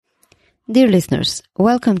Dear listeners,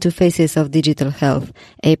 welcome to Faces of Digital Health,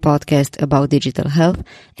 a podcast about digital health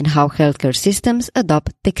and how healthcare systems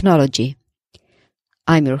adopt technology.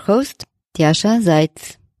 I'm your host, Tjasa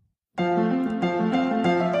Zajc.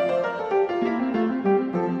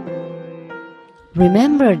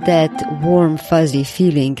 Remember that warm, fuzzy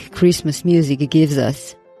feeling Christmas music gives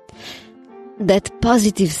us? That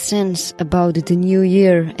positive sense about the new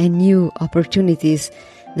year and new opportunities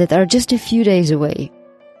that are just a few days away?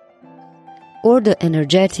 Or the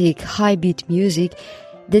energetic, high-beat music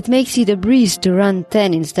that makes it a breeze to run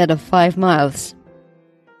 10 instead of 5 miles.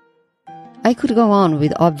 I could go on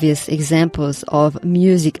with obvious examples of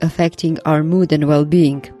music affecting our mood and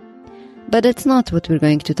well-being, but that's not what we're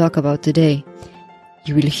going to talk about today.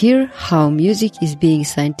 You will hear how music is being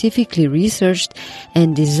scientifically researched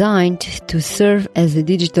and designed to serve as a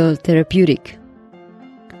digital therapeutic.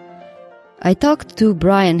 I talked to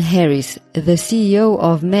Brian Harris, the CEO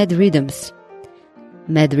of MedRhythms.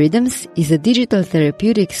 MedRhythms is a digital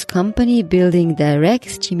therapeutics company building direct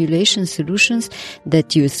stimulation solutions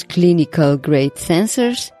that use clinical-grade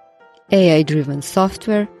sensors, AI-driven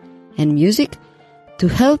software, and music to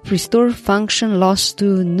help restore function lost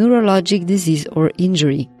to neurologic disease or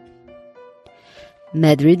injury.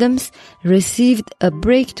 MedRhythms received a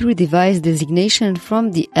breakthrough device designation from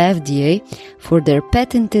the FDA for their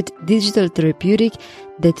patented digital therapeutic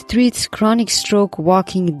that treats chronic stroke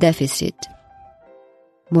walking deficit.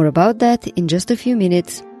 More about that in just a few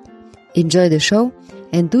minutes. Enjoy the show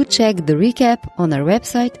and do check the recap on our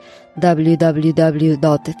website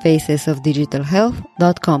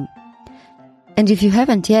www.facesofdigitalhealth.com. And if you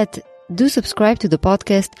haven't yet, do subscribe to the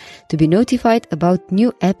podcast to be notified about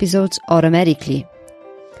new episodes automatically.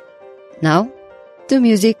 Now, to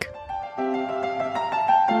music.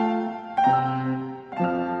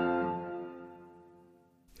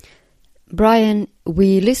 Brian,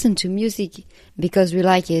 we listen to music because we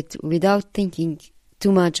like it without thinking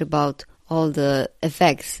too much about all the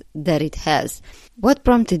effects that it has. What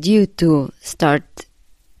prompted you to start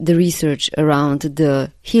the research around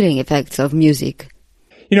the healing effects of music?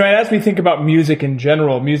 As we think about music in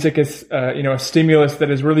general, music is, a stimulus that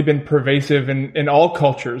has really been pervasive in all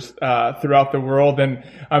cultures throughout the world. And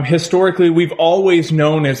historically, we've always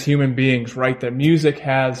known as human beings, right, that music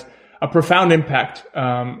has a profound impact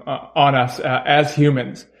on us as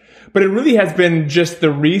humans. But it really has been just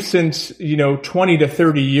the recent, 20 to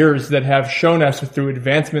 30 years that have shown us through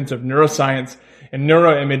advancements of neuroscience and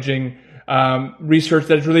neuroimaging research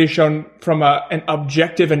that has really shown from an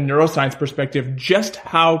objective and neuroscience perspective just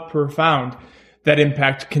how profound that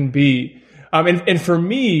impact can be. And for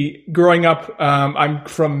me, growing up, I'm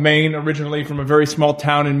from Maine, originally from a very small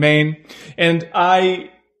town in Maine, and I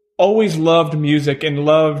always loved music and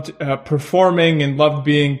loved performing and loved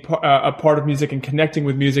being a part of music and connecting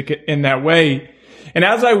with music in that way. And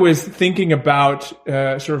as I was thinking about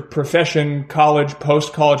sort of profession, college,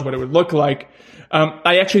 post-college, what it would look like,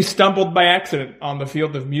 I actually stumbled by accident on the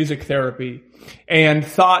field of music therapy and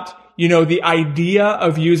thought, the idea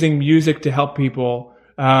of using music to help people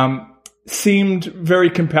seemed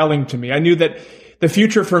very compelling to me. I knew that the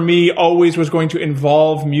future for me always was going to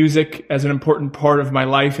involve music as an important part of my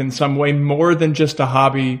life in some way, more than just a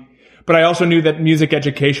hobby. But I also knew that music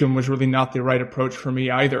education was really not the right approach for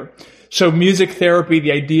me either. So music therapy,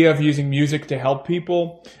 the idea of using music to help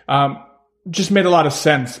people, just made a lot of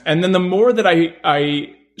sense. And then the more that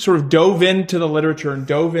I sort of dove into the literature and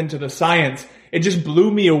dove into the science, it just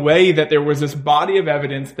blew me away that there was this body of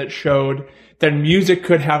evidence that showed that music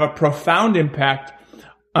could have a profound impact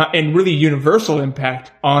and really universal impact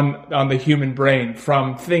on the human brain,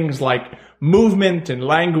 from things like movement and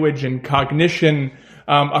language and cognition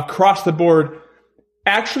across the board,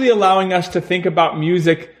 actually allowing us to think about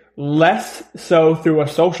music less so through a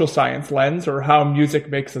social science lens or how music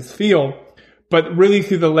makes us feel, but really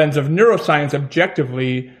through the lens of neuroscience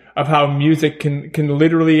objectively of how music can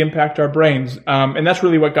literally impact our brains. And that's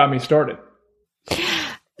really what got me started.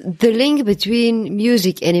 The link between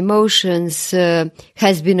music and emotions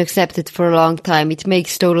has been accepted for a long time. It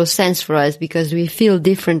makes total sense for us because we feel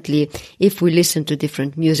differently if we listen to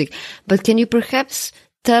different music. But can you perhaps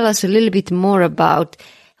tell us a little bit more about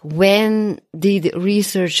when did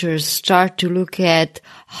researchers start to look at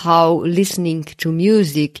how listening to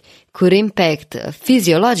music could impact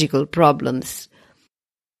physiological problems?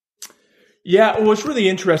 Yeah, well, it's really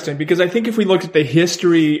interesting because I think if we look at the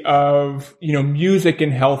history of, music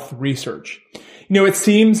and health research, it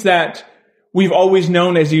seems that we've always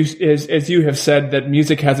known, as you have said, that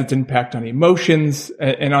music has its impact on emotions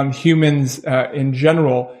and on humans in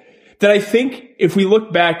general. that I think if we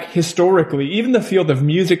look back historically, even the field of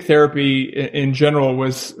music therapy in general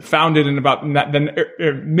was founded in about the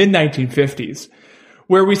mid-1950s,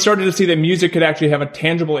 where we started to see that music could actually have a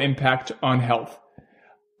tangible impact on health.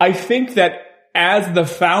 I think that as the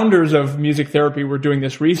founders of music therapy were doing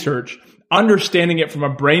this research, understanding it from a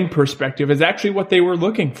brain perspective is actually what they were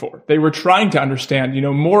looking for. They were trying to understand,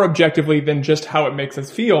 more objectively than just how it makes us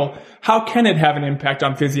feel. How can it have an impact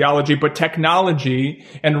on physiology? But technology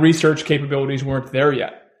and research capabilities weren't there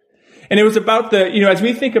yet. And it was about as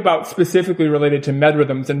we think about specifically related to med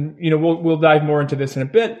rhythms, and, we'll dive more into this in a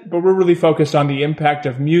bit, but we're really focused on the impact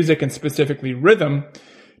of music and specifically rhythm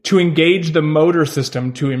to engage the motor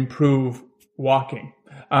system to improve walking,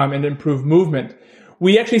 and improve movement.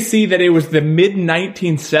 We actually see that it was the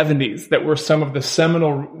mid-1970s that were some of the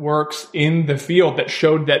seminal works in the field that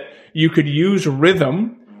showed that you could use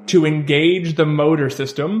rhythm to engage the motor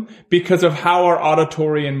system because of how our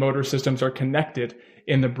auditory and motor systems are connected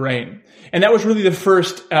in the brain. And that was really the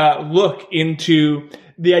first look into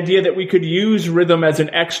the idea that we could use rhythm as an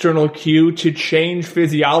external cue to change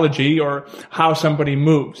physiology or how somebody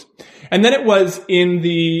moves. And then it was in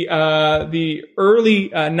the early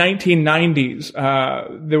 1990s.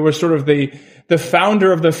 There was sort of the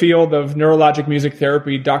founder of the field of neurologic music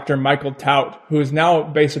therapy, Dr. Michael Tout, who is now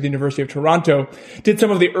based at the University of Toronto, did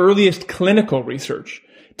some of the earliest clinical research,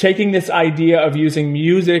 taking this idea of using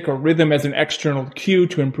music or rhythm as an external cue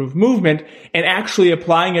to improve movement and actually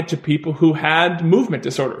applying it to people who had movement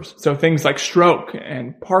disorders. So things like stroke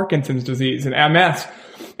and Parkinson's disease and MS,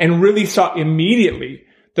 and really saw immediately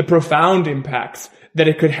the profound impacts that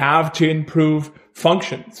it could have to improve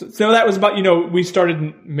function. So that was about, we started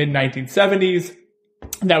in mid-1970s.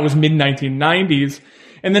 That was mid-1990s.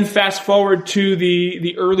 And then fast forward to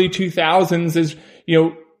the early 2000s is,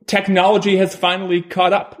 technology has finally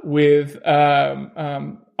caught up with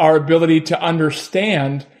our ability to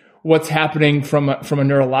understand what's happening from a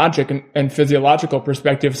neurologic and physiological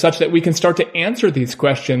perspective, such that we can start to answer these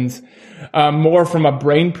questions more from a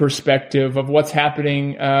brain perspective of what's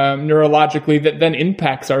happening neurologically that then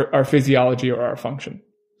impacts our physiology or our function.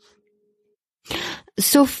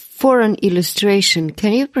 So for an illustration,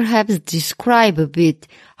 can you perhaps describe a bit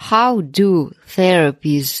how do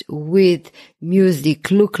therapies with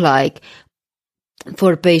music look like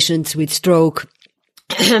for patients with stroke,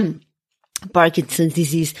 Parkinson's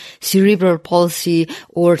disease, cerebral palsy,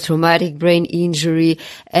 or traumatic brain injury?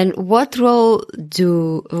 And what role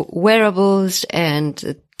do wearables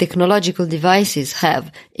and technological devices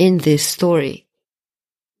have in this story?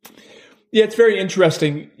 Yeah, it's very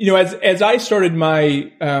interesting. As I started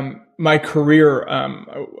my career,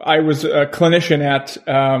 I was a clinician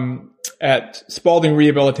at Spaulding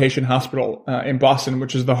Rehabilitation Hospital in Boston,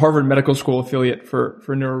 which is the Harvard Medical School affiliate for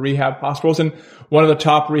neuro rehab hospitals, and one of the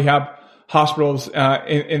top rehab hospitals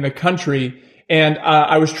in the country. And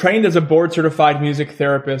I was trained as a board certified music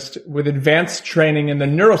therapist with advanced training in the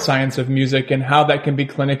neuroscience of music and how that can be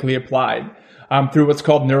clinically applied through what's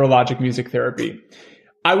called neurologic music therapy.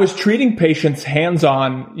 I was treating patients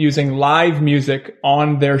hands-on using live music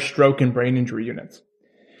on their stroke and brain injury units.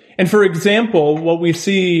 And for example, what we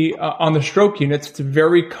see on the stroke units, it's a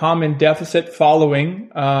very common deficit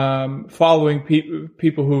following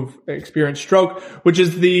people who've experienced stroke, which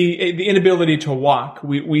is the inability to walk.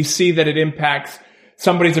 We see that it impacts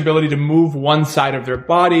somebody's ability to move one side of their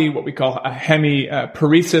body, what we call a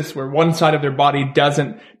hemiparesis, where one side of their body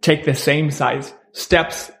doesn't take the same size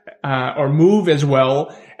steps or move as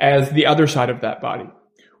well as the other side of that body.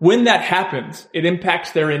 When that happens, it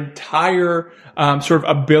impacts their entire sort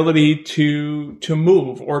of ability to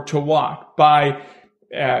move or to walk. By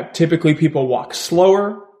typically people walk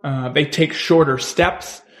slower, they take shorter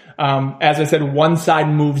steps. As I said, one side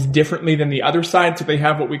moves differently than the other side, so they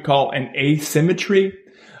have what we call an asymmetry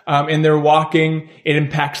in their walking. It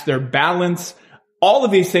impacts their balance. All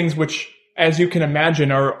of these things, which, as you can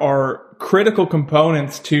imagine, are critical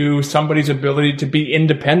components to somebody's ability to be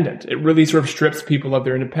independent. It really sort of strips people of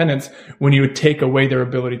their independence when you would take away their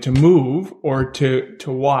ability to move or to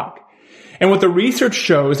walk. And what the research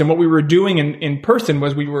shows, and what we were doing in person,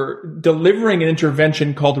 was we were delivering an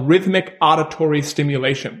intervention called rhythmic auditory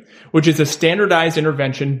stimulation, which is a standardized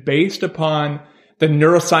intervention based upon the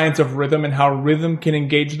neuroscience of rhythm and how rhythm can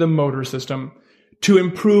engage the motor system to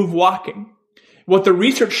improve walking. What the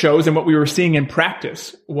research shows and what we were seeing in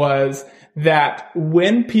practice was that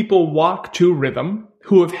when people walk to rhythm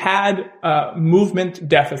who have had movement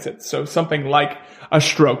deficits, so something like a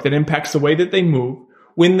stroke that impacts the way that they move,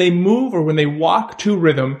 when they move or when they walk to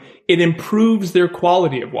rhythm, it improves their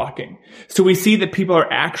quality of walking. So we see that people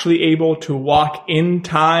are actually able to walk in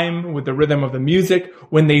time with the rhythm of the music.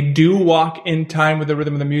 When they do walk in time with the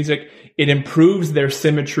rhythm of the music, it improves their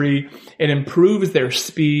symmetry. It improves their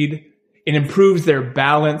speed. It improves their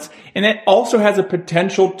balance. And it also has a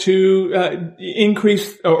potential to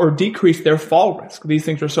increase or decrease their fall risk. These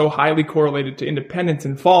things are so highly correlated to independence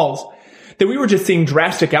and falls that we were just seeing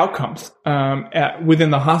drastic outcomes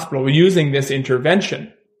within the hospital using this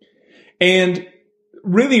intervention. And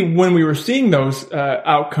really, when we were seeing those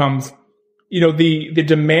outcomes, the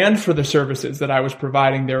demand for the services that I was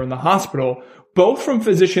providing there in the hospital, both from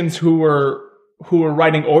physicians who were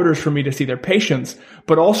writing orders for me to see their patients,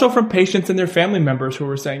 but also from patients and their family members who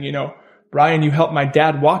were saying, Brian, you helped my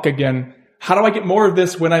dad walk again. How do I get more of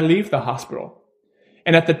this when I leave the hospital?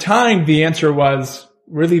 And at the time, the answer was,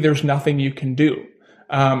 really, there's nothing you can do.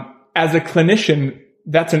 As a clinician,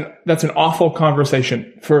 that's an awful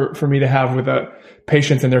conversation for me to have with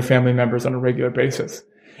patients and their family members on a regular basis.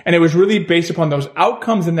 And it was really based upon those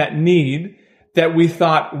outcomes and that need that we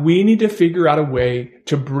thought we need to figure out a way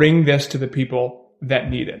to bring this to the people that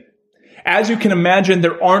need it. As you can imagine,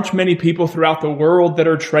 there aren't many people throughout the world that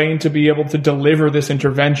are trained to be able to deliver this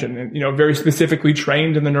intervention and, very specifically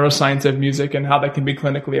trained in the neuroscience of music and how that can be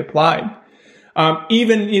clinically applied.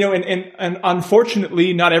 And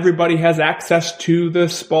unfortunately, not everybody has access to the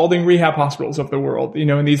Spaulding rehab hospitals of the world,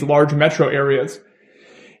 in these large metro areas.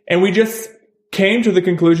 And we just came to the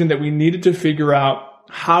conclusion that we needed to figure out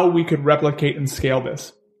how we could replicate and scale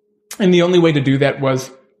this. And the only way to do that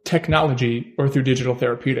was technology or through digital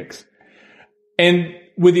therapeutics. And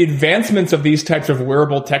with the advancements of these types of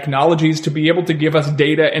wearable technologies to be able to give us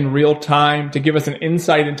data in real time, to give us an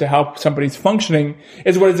insight into how somebody's functioning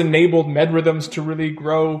is what has enabled MedRhythms to really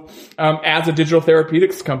grow as a digital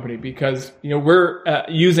therapeutics company, because we're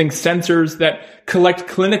using sensors that collect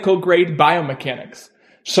clinical grade biomechanics.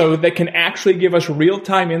 So that can actually give us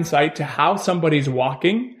real-time insight to how somebody's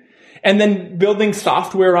walking, and then building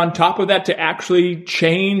software on top of that to actually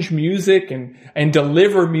change music and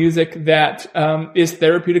deliver music that is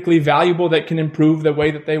therapeutically valuable, that can improve the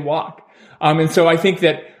way that they walk. And so I think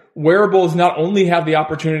that wearables not only have the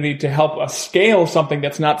opportunity to help us scale something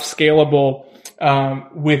that's not scalable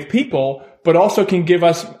with people, but also can give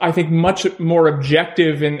us, I think, much more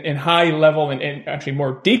objective and high level and actually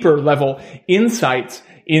more deeper level insights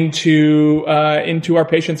into our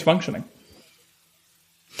patients' functioning.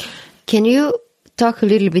 Can you talk a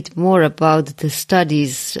little bit more about the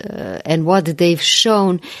studies and what they've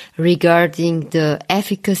shown regarding the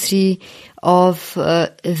efficacy of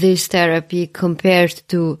this therapy compared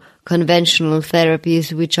to conventional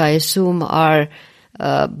therapies, which I assume are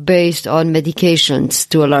based on medications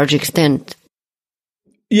to a large extent?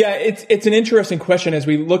 Yeah, it's an interesting question as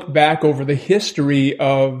we look back over the history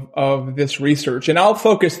of this research. And I'll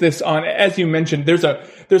focus this on, as you mentioned, there's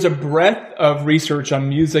a breadth of research on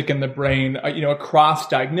music and the brain, across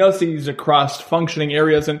diagnoses, across functioning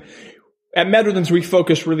areas. And at MedRhythms, we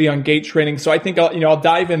focus really on gait training. So I think I'll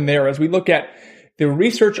dive in there as we look at the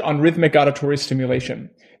research on rhythmic auditory stimulation.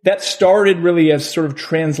 That started really as sort of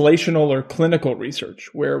translational or clinical research,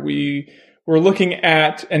 where we're looking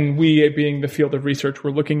at, and we being the field of research, we're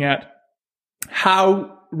looking at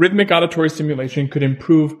how rhythmic auditory stimulation could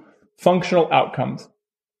improve functional outcomes.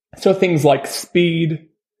 So things like speed,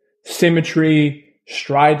 symmetry,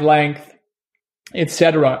 stride length,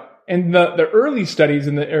 etc. And the early studies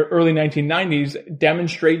in the early 1990s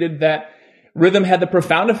demonstrated that rhythm had the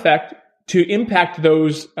profound effect to impact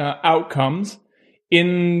those outcomes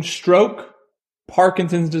in stroke,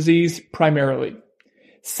 Parkinson's disease primarily.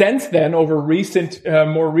 Since then, over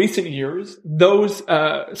more recent years, those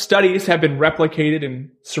studies have been replicated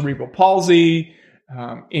in cerebral palsy,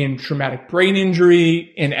 in traumatic brain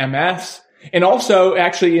injury, in MS, and also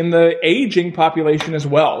actually in the aging population as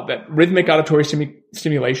well, that rhythmic auditory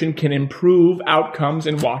stimulation can improve outcomes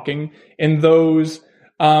in walking in those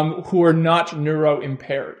who are not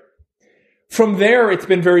neuro-impaired. From there, it's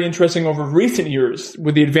been very interesting over recent years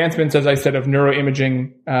with the advancements, as I said, of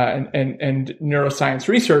neuroimaging and neuroscience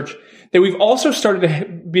research, that we've also started to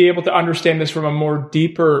be able to understand this from a more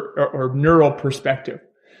deeper or neural perspective.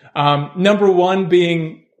 Number one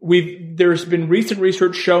being, there's been recent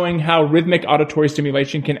research showing how rhythmic auditory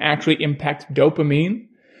stimulation can actually impact dopamine,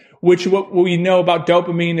 which what we know about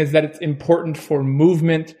dopamine is that it's important for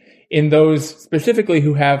movement in those specifically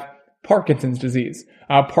who have Parkinson's disease.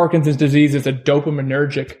 Parkinson's disease is a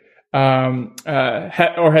dopaminergic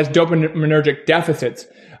or has dopaminergic deficits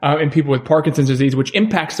in people with Parkinson's disease, which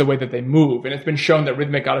impacts the way that they move. And it's been shown that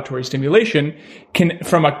rhythmic auditory stimulation can,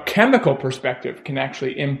 from a chemical perspective, can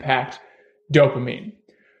actually impact dopamine.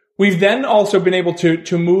 We've then also been able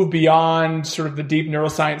to move beyond sort of the deep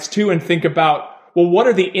neuroscience too and think about, well, what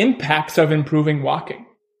are the impacts of improving walking?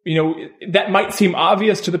 That might seem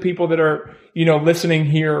obvious to the people that are, listening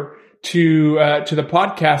here to the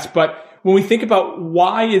podcast, but when we think about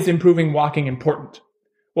why is improving walking important?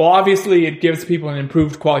 Well, obviously it gives people an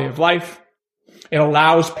improved quality of life. It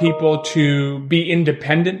allows people to be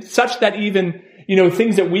independent such that even,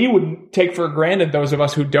 things that we would take for granted, those of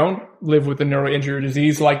us who don't live with a neuroinjury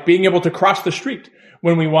disease, like being able to cross the street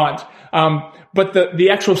when we want. But the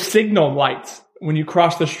actual signal lights when you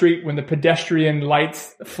cross the street, when the pedestrian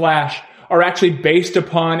lights flash, are actually based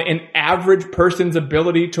upon an average person's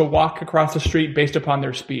ability to walk across the street based upon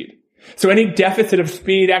their speed. So any deficit of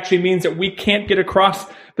speed actually means that we can't get across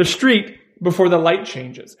the street before the light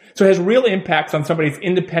changes. So it has real impacts on somebody's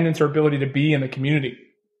independence or ability to be in the community.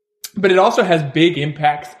 But it also has big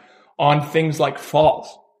impacts on things like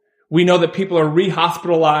falls. We know that people are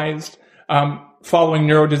re-hospitalized following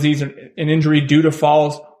neurodisease and injury due to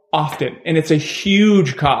falls often. And it's a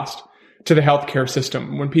huge cost to the healthcare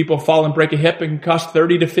system. When people fall and break a hip, it can cost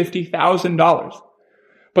 $30,000 to $50,000.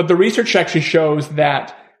 But the research actually shows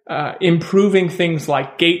that improving things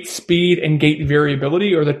like gait speed and gait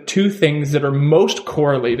variability are the two things that are most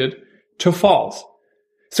correlated to falls.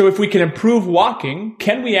 So if we can improve walking,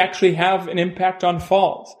 can we actually have an impact on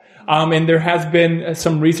falls? And there has been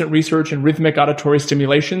some recent research in rhythmic auditory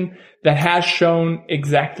stimulation that has shown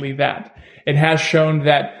exactly that. It has shown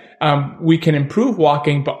that we can improve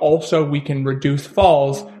walking, but also we can reduce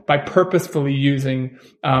falls by purposefully using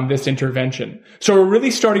this intervention. So we're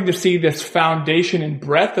really starting to see this foundation and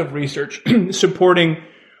breadth of research supporting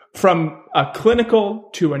from a clinical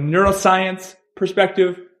to a neuroscience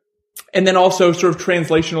perspective, and then also sort of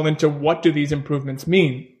translational into what do these improvements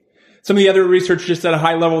mean. Some of the other research just at a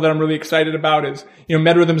high level that I'm really excited about is,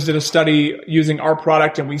 MedRhythms did a study using our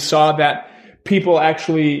product, and we saw that people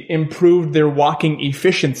actually improved their walking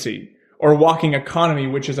efficiency or walking economy,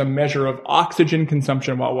 which is a measure of oxygen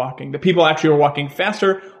consumption while walking. The people actually were walking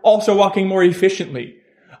faster, also walking more efficiently.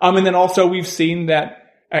 And then also we've seen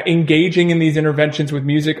that engaging in these interventions with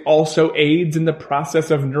music also aids in the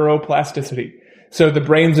process of neuroplasticity. So the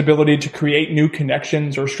brain's ability to create new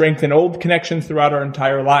connections or strengthen old connections throughout our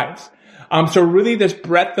entire lives. So really this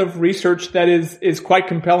breadth of research that is quite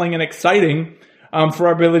compelling and exciting for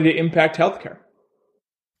our ability to impact healthcare.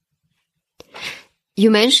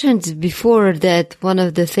 You mentioned before that one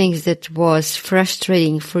of the things that was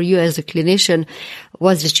frustrating for you as a clinician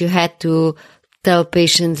was that you had to tell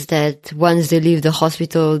patients that once they leave the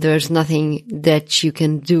hospital, there's nothing that you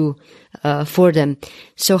can do for them.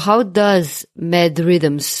 So how does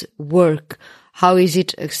MedRhythms work? How is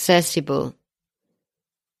it accessible?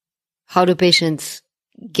 How do patients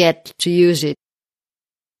get to use it?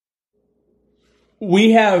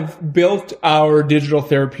 We have built our digital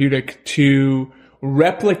therapeutic to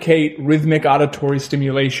replicate rhythmic auditory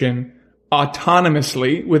stimulation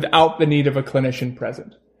autonomously without the need of a clinician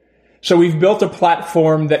present. So we've built a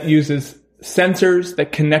platform that uses sensors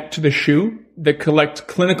that connect to the shoe that collect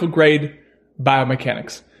clinical grade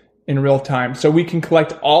biomechanics in real time. So we can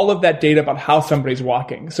collect all of that data about how somebody's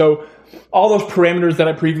walking. So all those parameters that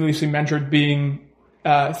I previously mentioned being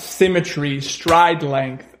symmetry, stride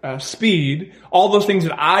length, speed, all those things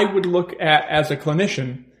that I would look at as a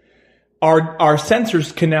clinician, our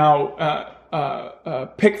sensors can now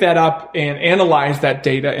pick that up and analyze that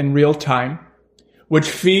data in real time, which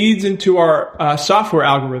feeds into our software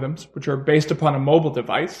algorithms, which are based upon a mobile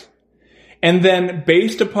device. And then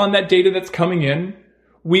based upon that data that's coming in,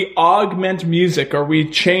 we augment music or we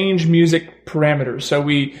change music parameters. So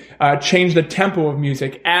we change the tempo of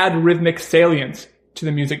music, add rhythmic salience to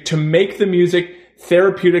the music to make the music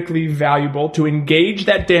therapeutically valuable, to engage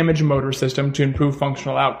that damaged motor system to improve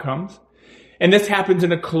functional outcomes. And this happens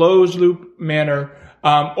in a closed loop manner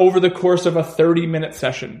over the course of a 30-minute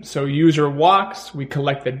session. So user walks, we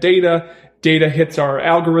collect the data hits our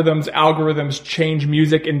algorithms change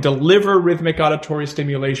music and deliver rhythmic auditory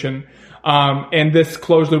stimulation. And this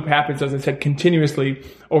closed loop happens, as I said, continuously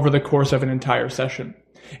over the course of an entire session.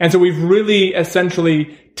 And so we've really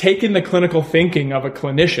essentially taken the clinical thinking of a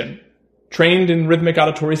clinician trained in rhythmic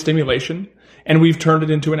auditory stimulation, and we've turned it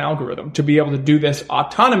into an algorithm to be able to do this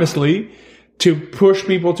autonomously, to push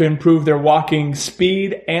people to improve their walking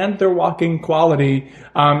speed and their walking quality,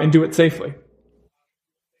 and do it safely.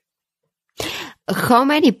 How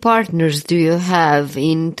many partners do you have?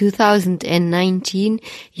 In 2019,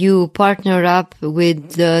 you partner up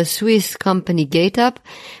with the Swiss company GateUp,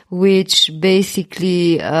 which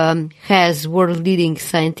basically has world-leading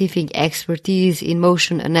scientific expertise in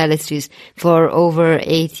motion analysis for over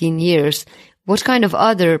 18 years. What kind of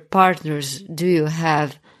other partners do you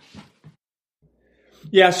have?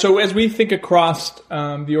 Yeah, so as we think across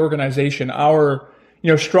the organization, our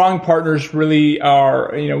strong partners really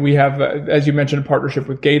are, we have, as you mentioned, a partnership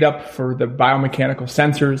with GateUp for the biomechanical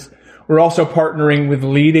sensors. We're also partnering with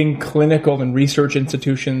leading clinical and research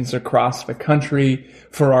institutions across the country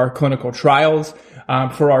for our clinical trials.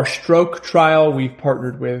 For our stroke trial, we've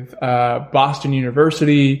partnered with Boston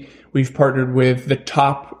University. We've partnered with the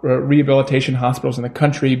top rehabilitation hospitals in the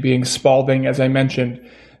country, being Spalding, as I mentioned,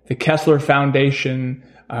 the Kessler Foundation,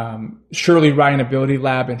 Shirley Ryan Ability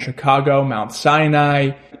Lab in Chicago, Mount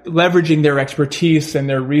Sinai, leveraging their expertise and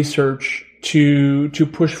their research to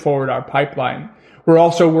push forward our pipeline. We're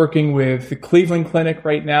also working with the Cleveland Clinic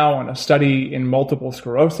right now on a study in multiple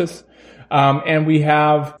sclerosis. And we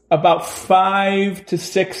have about 5 to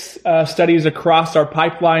 6 studies across our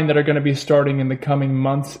pipeline that are going to be starting in the coming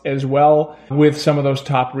months as well, with some of those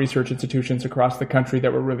top research institutions across the country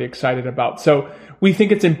that we're really excited about. So we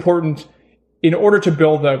think it's important, in order to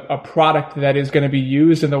build a product that is going to be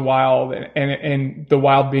used in the wild, and the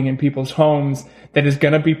wild being in people's homes, that is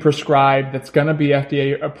going to be prescribed, that's going to be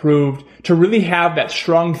FDA approved, to really have that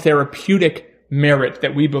strong therapeutic merit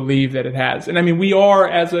that we believe that it has. And I mean, we are,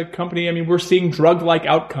 as a company, we're seeing drug-like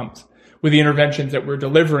outcomes with the interventions that we're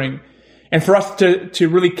delivering. And for us to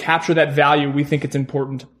really capture that value, we think it's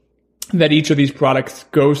important that each of these products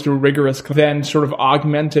goes through rigorous, then sort of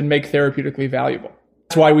augment and make therapeutically valuable.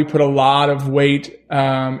 That's why we put a lot of weight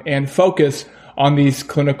and focus on these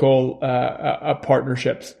clinical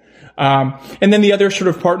partnerships. And then the other sort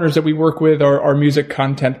of partners that we work with are music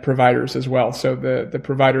content providers as well. So the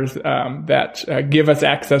providers that give us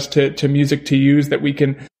access to music to use that we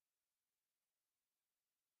can.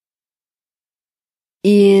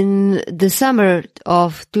 In the summer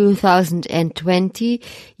of 2020,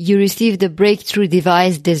 you received a breakthrough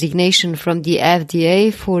device designation from the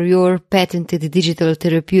FDA for your patented digital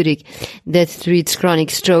therapeutic that treats chronic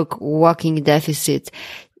stroke walking deficit.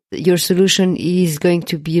 Your solution is going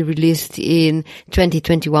to be released in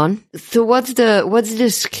 2021. So what's the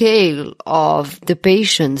scale of the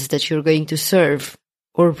patients that you're going to serve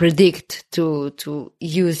or predict to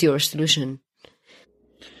use your solution?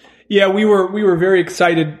 Yeah, we were very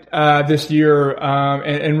excited this year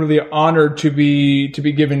and really honored to be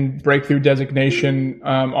given breakthrough designation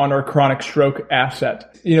on our chronic stroke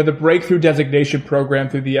asset. The breakthrough designation program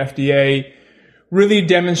through the FDA really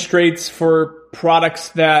demonstrates for products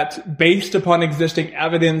that, based upon existing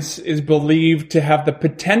evidence, is believed to have the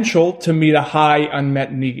potential to meet a high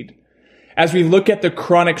unmet need. As we look at the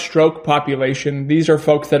chronic stroke population, these are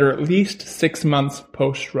folks that are at least 6 months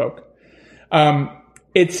post-stroke.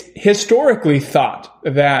 It's historically thought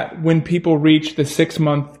that when people reach the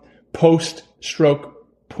 6-month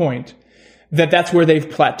post-stroke point, that's where they've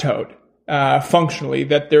plateaued functionally,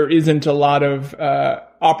 that there isn't a lot of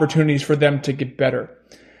opportunities for them to get better.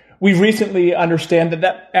 We've recently understand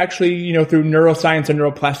that actually, through neuroscience and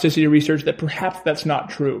neuroplasticity research, that perhaps that's not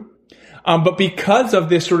true. But because of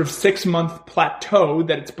this sort of 6-month plateau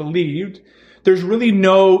that it's believed, there's really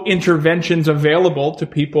no interventions available to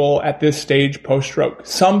people at this stage post-stroke.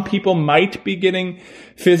 Some people might be getting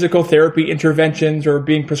physical therapy interventions or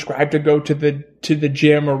being prescribed to go to the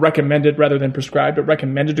gym, or recommended rather than prescribed, but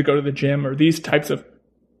recommended to go to the gym, or these types of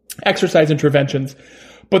exercise interventions.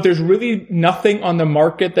 But there's really nothing on the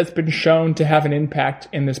market that's been shown to have an impact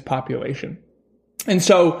in this population. And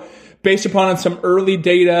so, based upon some early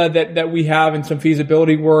data that we have and some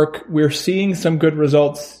feasibility work, we're seeing some good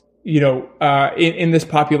results in this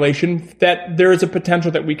population, that there is a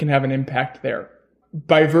potential that we can have an impact there.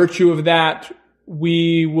 By virtue of that,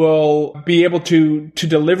 we will be able to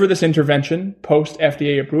deliver this intervention post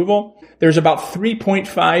FDA approval. There's about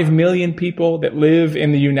 3.5 million people that live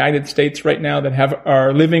in the United States right now that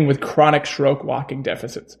are living with chronic stroke walking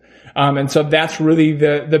deficits. And so that's really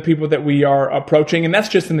the people that we are approaching. And that's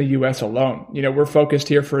just in the U.S. alone. We're focused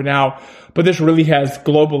here for now, but this really has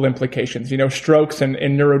global implications. Strokes and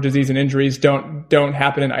neurodisease and injuries don't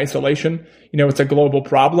happen in isolation. It's a global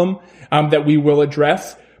problem, that we will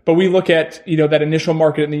address. But we look at, that initial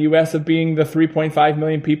market in the U.S. of being the 3.5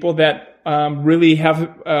 million people that really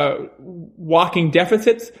have walking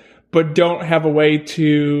deficits, but don't have a way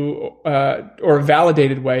to, or a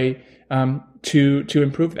validated way to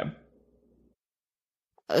improve them.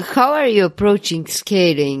 How are you approaching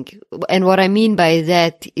scaling? And what I mean by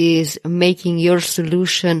that is making your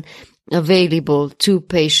solution available to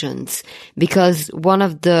patients, because one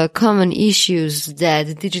of the common issues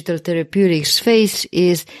that digital therapeutics face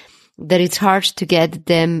is that it's hard to get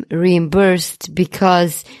them reimbursed,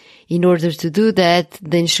 because in order to do that,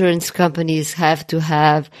 the insurance companies have to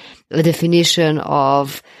have a definition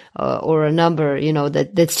of or a number,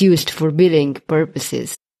 that's used for billing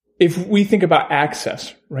purposes. If we think about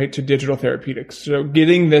access, right, to digital therapeutics, so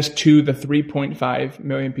getting this to the 3.5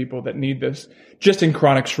 million people that need this just in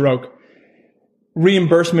chronic stroke,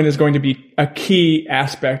 reimbursement is going to be a key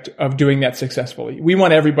aspect of doing that successfully. We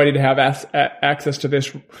want everybody to have access to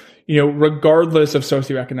this, regardless of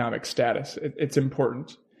socioeconomic status. It's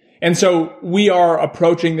important. And so we are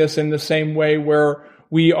approaching this in the same way where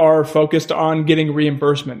we are focused on getting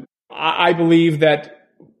reimbursement. I believe that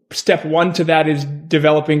step one to that is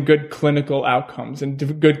developing good clinical outcomes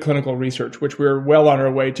and good clinical research, which we're well on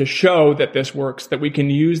our way to show that this works, that we can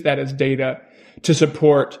use that as data to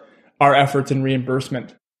support our efforts in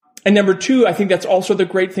reimbursement. And number two, I think that's also the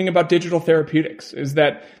great thing about digital therapeutics, is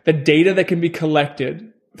that the data that can be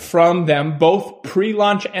collected from them, both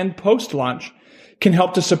pre-launch and post-launch, can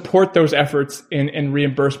help to support those efforts in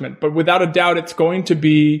reimbursement. But without a doubt, it's going to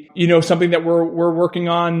be, something that we're working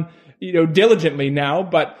on, diligently now,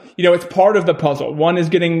 but, it's part of the puzzle. One is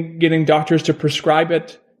getting doctors to prescribe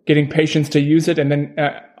it, getting patients to use it, and then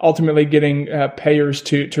ultimately getting payers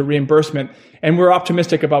to reimbursement. And we're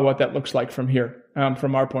optimistic about what that looks like from here,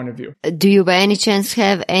 from our point of view. Do you by any chance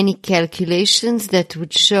have any calculations that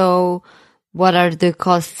would show what are the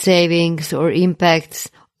cost savings or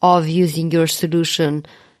impacts of using your solution?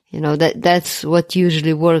 That's what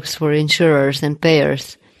usually works for insurers and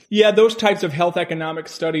payers. Yeah, those types of health economic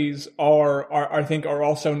studies I think are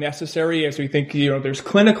also necessary, as we think, there's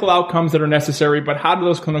clinical outcomes that are necessary, but how do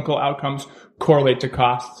those clinical outcomes correlate to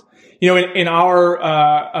costs? In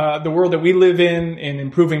our, the world that we live in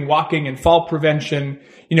improving walking and fall prevention,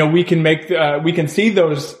 we can see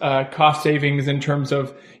those, cost savings in terms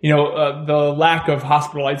of, the lack of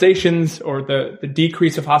hospitalizations or the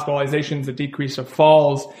decrease of hospitalizations, the decrease of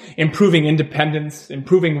falls, improving independence,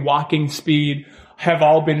 improving walking speed, have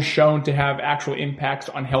all been shown to have actual impacts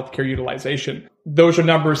on healthcare utilization. Those are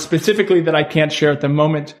numbers specifically that I can't share at the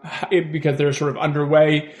moment because they're sort of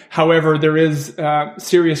underway. However, there is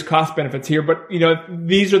serious cost benefits here. But,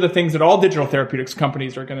 these are the things that all digital therapeutics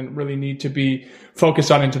companies are going to really need to be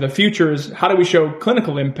focused on into the future, is how do we show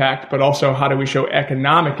clinical impact, but also how do we show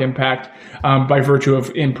economic impact by virtue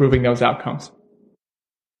of improving those outcomes.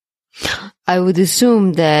 I would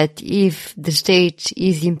assume that if the state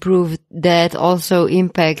is improved, that also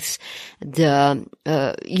impacts the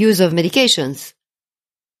use of medications.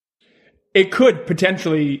 It could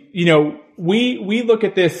potentially, we look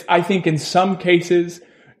at this, I think in some cases,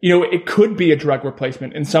 it could be a drug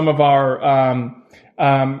replacement in some of our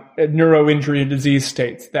neuroinjury and disease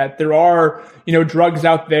states, that there are, drugs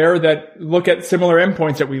out there that look at similar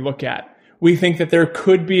endpoints that we look at. We think that there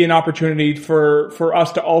could be an opportunity for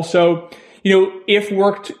us to also, if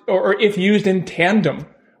worked or if used in tandem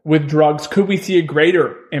with drugs, could we see a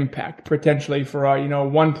greater impact potentially for a,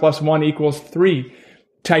 1 + 1 = 3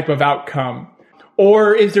 type of outcome?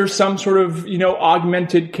 Or is there some sort of,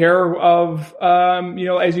 augmented care of,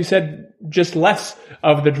 as you said, just less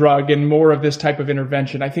of the drug and more of this type of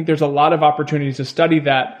intervention? I think there's a lot of opportunities to study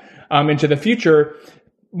that into the future.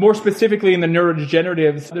 More specifically in the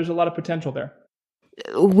neurodegeneratives, there's a lot of potential there.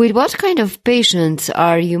 With what kind of patients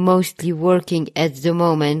are you mostly working at the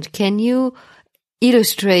moment? Can you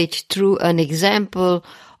illustrate through an example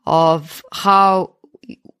of how,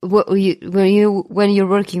 when you're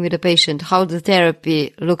working with a patient, how the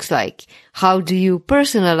therapy looks like? How do you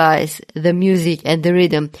personalize the music and the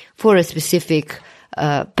rhythm for a specific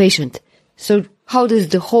patient? So how does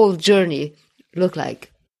the whole journey look like?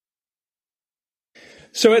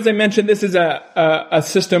 So as I mentioned, this is a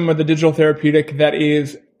system of the digital therapeutic that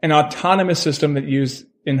is an autonomous system that used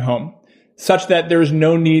in home, such that there is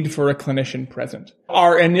no need for a clinician present.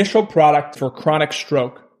 Our initial product for chronic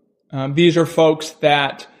stroke, these are folks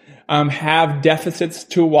that have deficits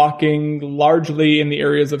to walking, largely in the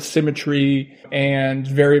areas of symmetry and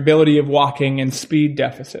variability of walking and speed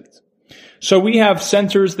deficits. So we have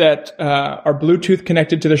sensors that are Bluetooth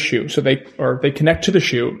connected to the shoe. So they connect to the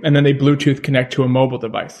shoe and then they Bluetooth connect to a mobile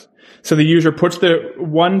device. So the user puts the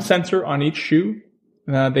one sensor on each shoe.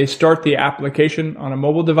 They start the application on a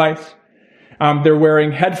mobile device. They're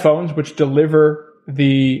wearing headphones which deliver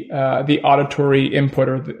the auditory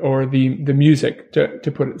input or the music,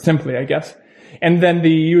 to put it simply, I guess. And then the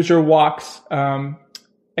user walks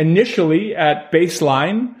initially at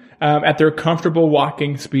baseline, at their comfortable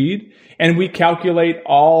walking speed, and we calculate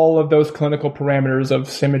all of those clinical parameters of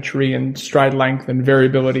symmetry and stride length and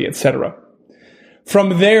variability, etc.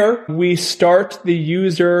 From there, we start the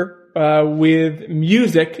user with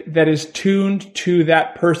music that is tuned to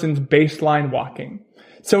that person's baseline walking.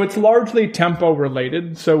 So it's largely tempo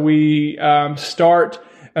related. So we start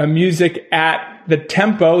music at the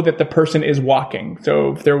tempo that the person is walking.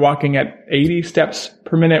 So if they're walking at 80 steps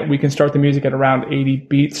per minute, we can start the music at around 80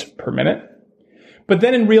 beats per minute. But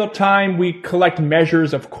then in real time, we collect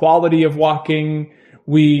measures of quality of walking.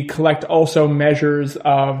 We collect also measures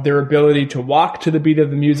of their ability to walk to the beat of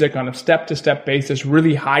the music on a step-to-step basis,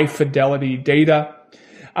 really high fidelity data.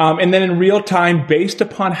 And then in real time, based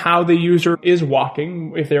upon how the user is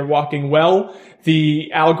walking, if they're walking well, the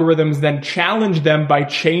algorithms then challenge them by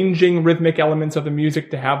changing rhythmic elements of the music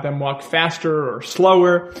to have them walk faster or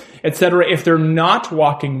slower, etc. If they're not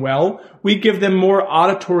walking well, we give them more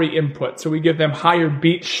auditory input. So we give them higher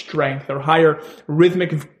beat strength or higher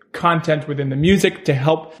rhythmic content within the music to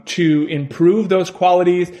help to improve those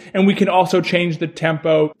qualities. And we can also change the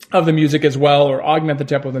tempo of the music as well, or augment the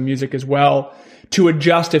tempo of the music as well, to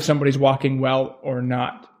adjust if somebody's walking well or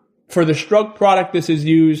not. For the stroke product, this is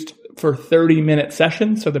used for 30-minute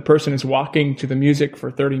sessions. So the person is walking to the music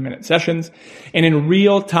for 30-minute sessions. And in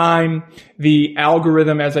real time, the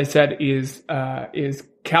algorithm, as I said, is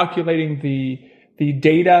calculating the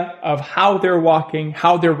data of how they're walking,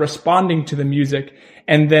 how they're responding to the music.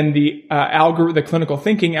 And then the clinical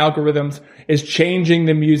thinking algorithms is changing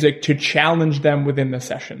the music to challenge them within the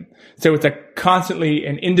session. So it's constantly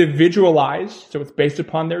an individualized, so it's based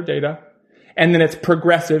upon their data. And then it's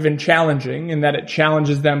progressive and challenging in that it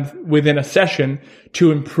challenges them within a session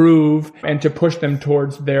to improve and to push them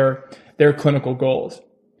towards their clinical goals.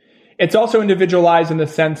 It's also individualized in the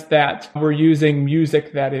sense that we're using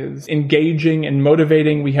music that is engaging and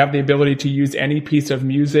motivating. We have the ability to use any piece of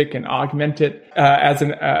music and augment it as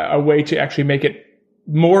a way to actually make it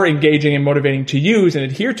more engaging and motivating to use and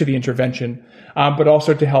adhere to the intervention, but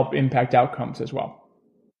also to help impact outcomes as well.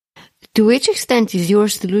 To which extent is your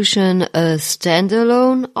solution a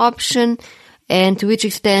standalone option, and to which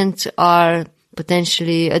extent are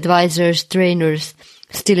potentially advisors, trainers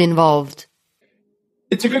still involved?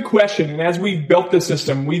 It's a good question. And as we've built the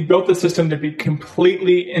system to be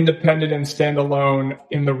completely independent and standalone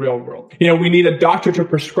in the real world. We need a doctor to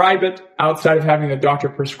prescribe it. Outside of having the doctor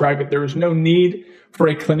prescribe it, there is no need for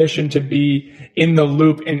a clinician to be in the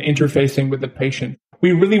loop and interfacing with the patient.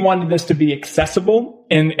 We really wanted this to be accessible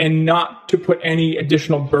and not to put any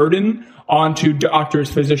additional burden onto doctors,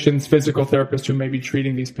 physicians, physical therapists who may be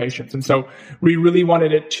treating these patients. And so we really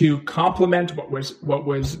wanted it to complement what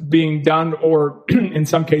was being done, or in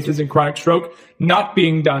some cases in chronic stroke, not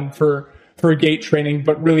being done for gait training,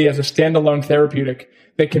 but really as a standalone therapeutic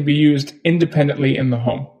that can be used independently in the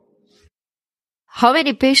home. How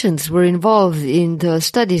many patients were involved in the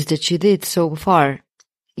studies that you did so far?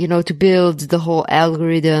 To build the whole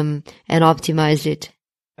algorithm and optimize it?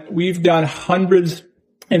 We've done hundreds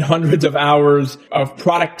and hundreds of hours of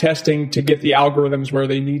product testing to get the algorithms where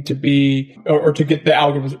they need to be, or to get the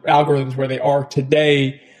algorithms where they are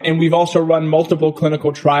today. And we've also run multiple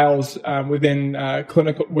clinical trials within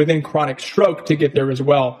chronic stroke to get there as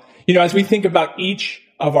well. As we think about each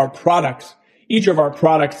of our products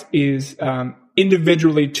is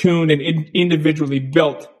individually tuned and individually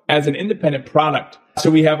built as an independent product. So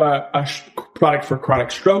we have a product for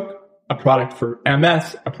chronic stroke, a product for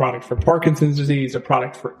MS, a product for Parkinson's disease, a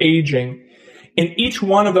product for aging. And each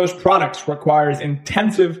one of those products requires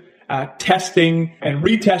intensive testing and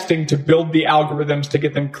retesting to build the algorithms to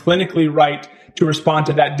get them clinically right to respond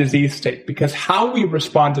to that disease state. Because how we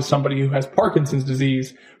respond to somebody who has Parkinson's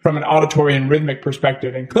disease from an auditory and rhythmic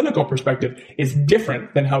perspective and clinical perspective is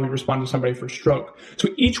different than how we respond to somebody for stroke. So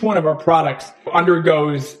each one of our products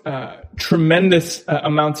undergoes tremendous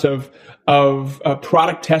amounts of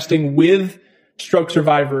product testing with stroke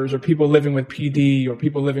survivors or people living with PD or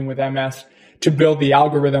people living with MS to build the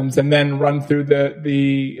algorithms, and then run through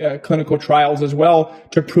the clinical trials as well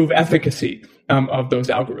to prove efficacy of those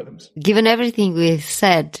algorithms. Given everything we've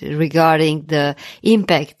said regarding the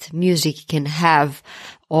impact music can have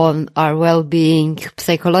on our well-being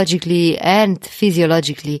psychologically and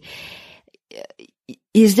physiologically,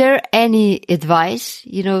 is there any advice,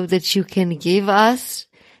 that you can give us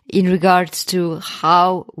in regards to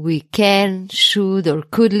how we can, should, or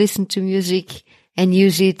could listen to music and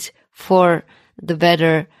use it for the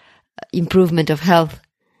better improvement of health?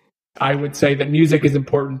 I would say that music is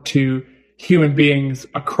important to human beings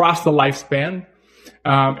across the lifespan.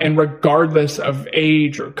 and regardless of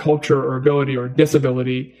age or culture or ability or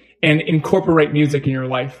disability, and incorporate music in your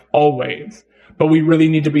life always. But we really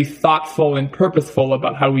need to be thoughtful and purposeful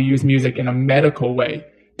about how we use music in a medical way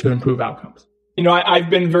to improve outcomes. I've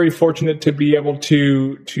been very fortunate to be able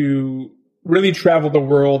to really travel the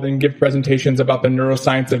world and give presentations about the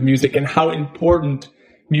neuroscience of music and how important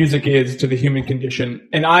music is to the human condition.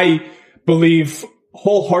 And I believe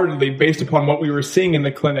wholeheartedly, based upon what we were seeing in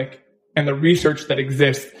the clinic and the research that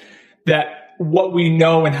exists, that what we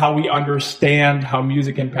know and how we understand how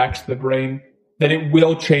music impacts the brain, that it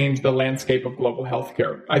will change the landscape of global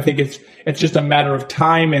healthcare. I think it's just a matter of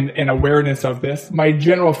time and awareness of this. My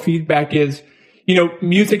general feedback is,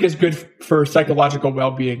 music is good for psychological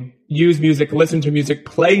well-being. Use music, listen to music,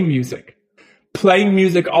 play music. Playing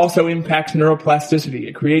music also impacts neuroplasticity.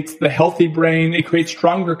 It creates the healthy brain. It creates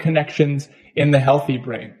stronger connections in the healthy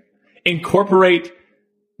brain. Incorporate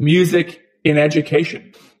music in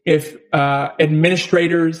education. If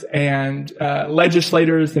administrators and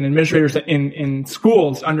legislators and administrators in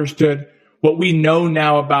schools understood what we know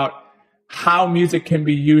now about how music can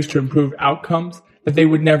be used to improve outcomes, that they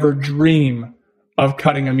would never dream of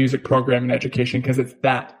cutting a music program in education because it's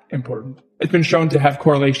that important. It's been shown to have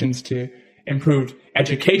correlations to improved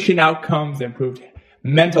education outcomes, improved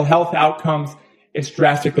mental health outcomes. It's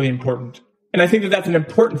drastically important. And I think that that's an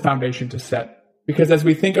important foundation to set, because as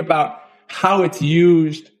we think about how it's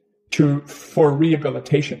used for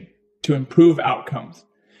rehabilitation, to improve outcomes,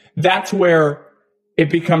 that's where it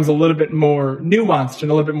becomes a little bit more nuanced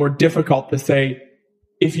and a little bit more difficult to say,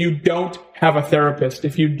 if you don't have a therapist,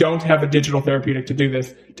 if you don't have a digital therapeutic to do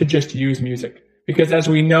this, to just use music. Because as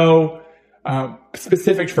we know,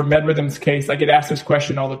 specifics for MedRhythm's case, I get asked this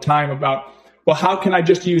question all the time about, well, how can I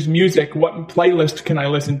just use music? What playlist can I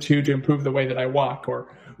listen to improve the way that I walk? Or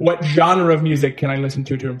what genre of music can I listen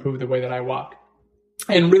to improve the way that I walk?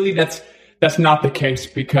 And really, that's not the case,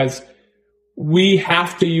 because we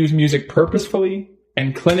have to use music purposefully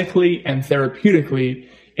and clinically and therapeutically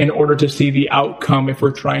in order to see the outcome if we're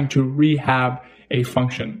trying to rehab a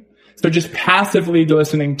function. So just passively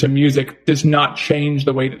listening to music does not change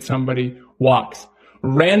the way that somebody walks.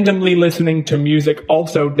 Randomly listening to music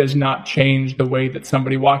also does not change the way that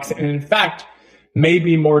somebody walks. And in fact, may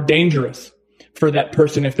be more dangerous for that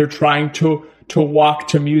person if they're trying to walk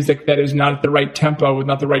to music that is not at the right tempo, with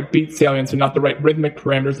not the right beat salience and not the right rhythmic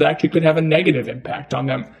parameters, that actually could have a negative impact on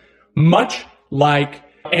them. Much like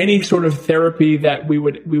any sort of therapy that we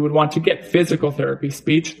would want to get, physical therapy,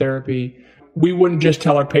 speech therapy, we wouldn't just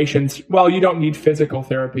tell our patients, well, you don't need physical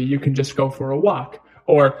therapy, you can just go for a walk.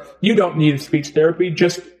 Or you don't need speech therapy,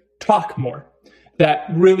 just talk more. That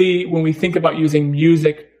really, when we think about using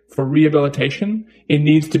music for rehabilitation, it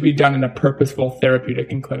needs to be done in a purposeful,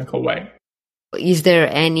 therapeutic, and clinical way. Is there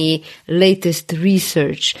any latest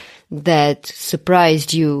research that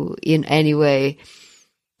surprised you in any way?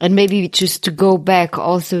 And maybe just to go back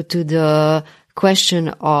also to the question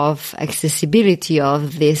of accessibility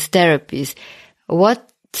of these therapies,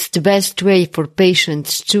 what's the best way for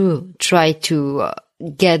patients to try to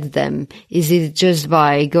get them? Is it just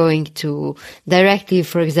by going to directly,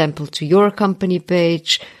 for example, to your company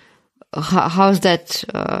page? How's that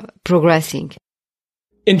progressing?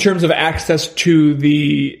 In terms of access to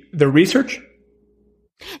the research?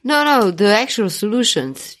 No, the actual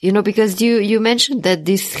solutions, because you mentioned that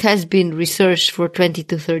this has been researched for 20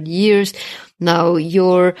 to 30 years. Now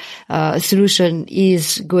your solution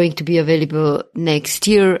is going to be available next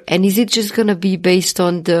year. And is it just going to be based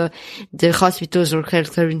on the hospitals or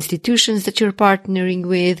healthcare institutions that you're partnering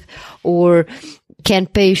with? Or can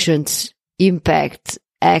patients impact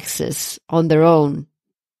access on their own?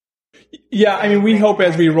 Yeah, we hope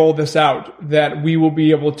as we roll this out that we will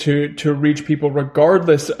be able to reach people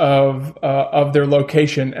regardless of their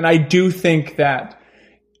location. And I do think that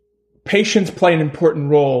patients play an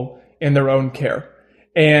important role in their own care,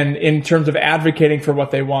 and in terms of advocating for what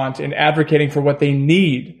they want and advocating for what they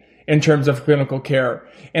need in terms of clinical care.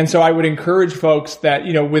 And so I would encourage folks that,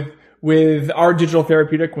 with our digital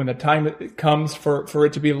therapeutic, when the time comes for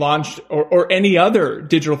it to be launched, or any other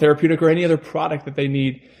digital therapeutic or any other product that they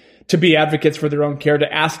need, to be advocates for their own care,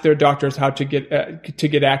 to ask their doctors how to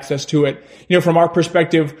get access to it. From our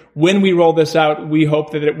perspective, when we roll this out, we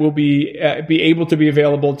hope that it will be able to be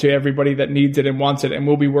available to everybody that needs it and wants it. And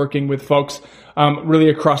we'll be working with folks really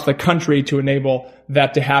across the country to enable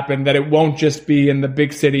that to happen, that it won't just be in the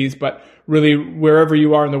big cities, but really wherever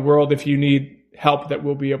you are in the world, if you need help, that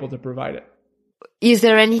we'll be able to provide it. Is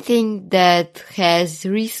there anything that has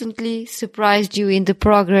recently surprised you in the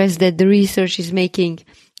progress that the research is making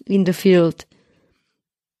in the field,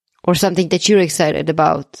 or something that you're excited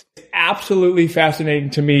about? absolutely fascinating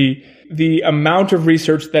to me, the amount of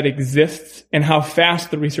research that exists and how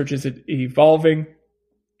fast the research is evolving,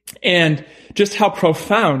 and just how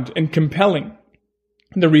profound and compelling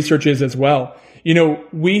the research is as well. You know,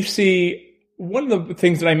 we see one of the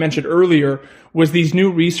things that I mentioned earlier was these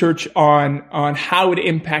new research on how it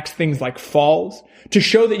impacts things like falls, to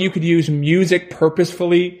show that you could use music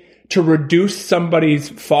purposefully to reduce somebody's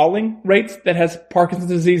falling rates that has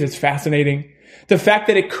Parkinson's disease is fascinating. The fact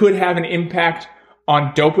that it could have an impact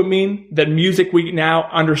on dopamine, that music we now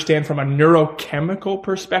understand from a neurochemical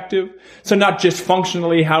perspective. So not just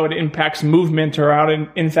functionally how it impacts movement or how it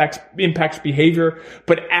impacts behavior,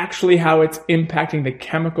 but actually how it's impacting the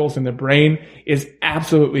chemicals in the brain is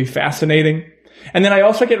absolutely fascinating. And then I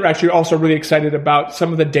also get actually also really excited about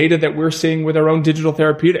some of the data that we're seeing with our own digital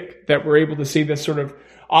therapeutic, that we're able to see this sort of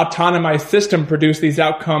autonomized system produce these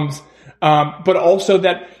outcomes. But also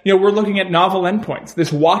that, you know, we're looking at novel endpoints,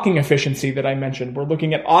 this walking efficiency that I mentioned. We're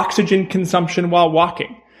looking at oxygen consumption while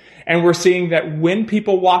walking. And we're seeing that when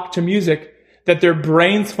people walk to music, that their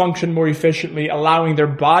brains function more efficiently, allowing their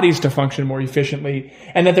bodies to function more efficiently,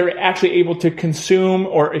 and that they're actually able to consume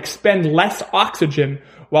or expend less oxygen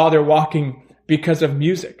while they're walking because of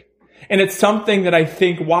music. And it's something that I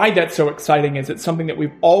think why that's so exciting is it's something that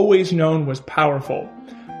we've always known was powerful,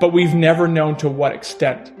 but we've never known to what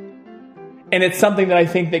extent. And it's something that I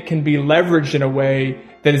think that can be leveraged in a way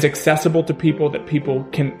that is accessible to people, that people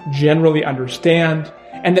can generally understand,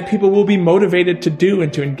 and that people will be motivated to do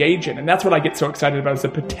and to engage in. And that's what I get so excited about, is the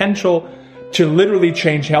potential to literally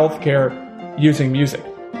change healthcare using music.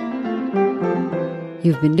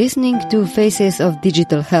 You've been listening to Faces of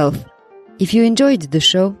Digital Health. If you enjoyed the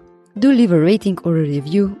show, do leave a rating or a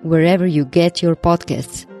review wherever you get your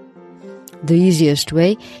podcasts. The easiest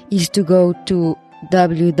way is to go to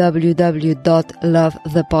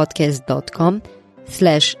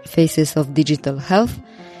www.lovethepodcast.com/Faces of Digital Health,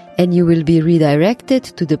 and you will be redirected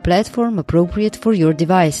to the platform appropriate for your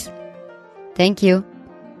device. Thank you.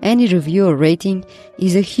 Any review or rating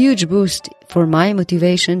is a huge boost for my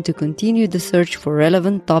motivation to continue the search for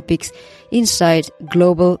relevant topics inside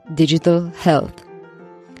global digital health.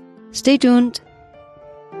 Stay tuned.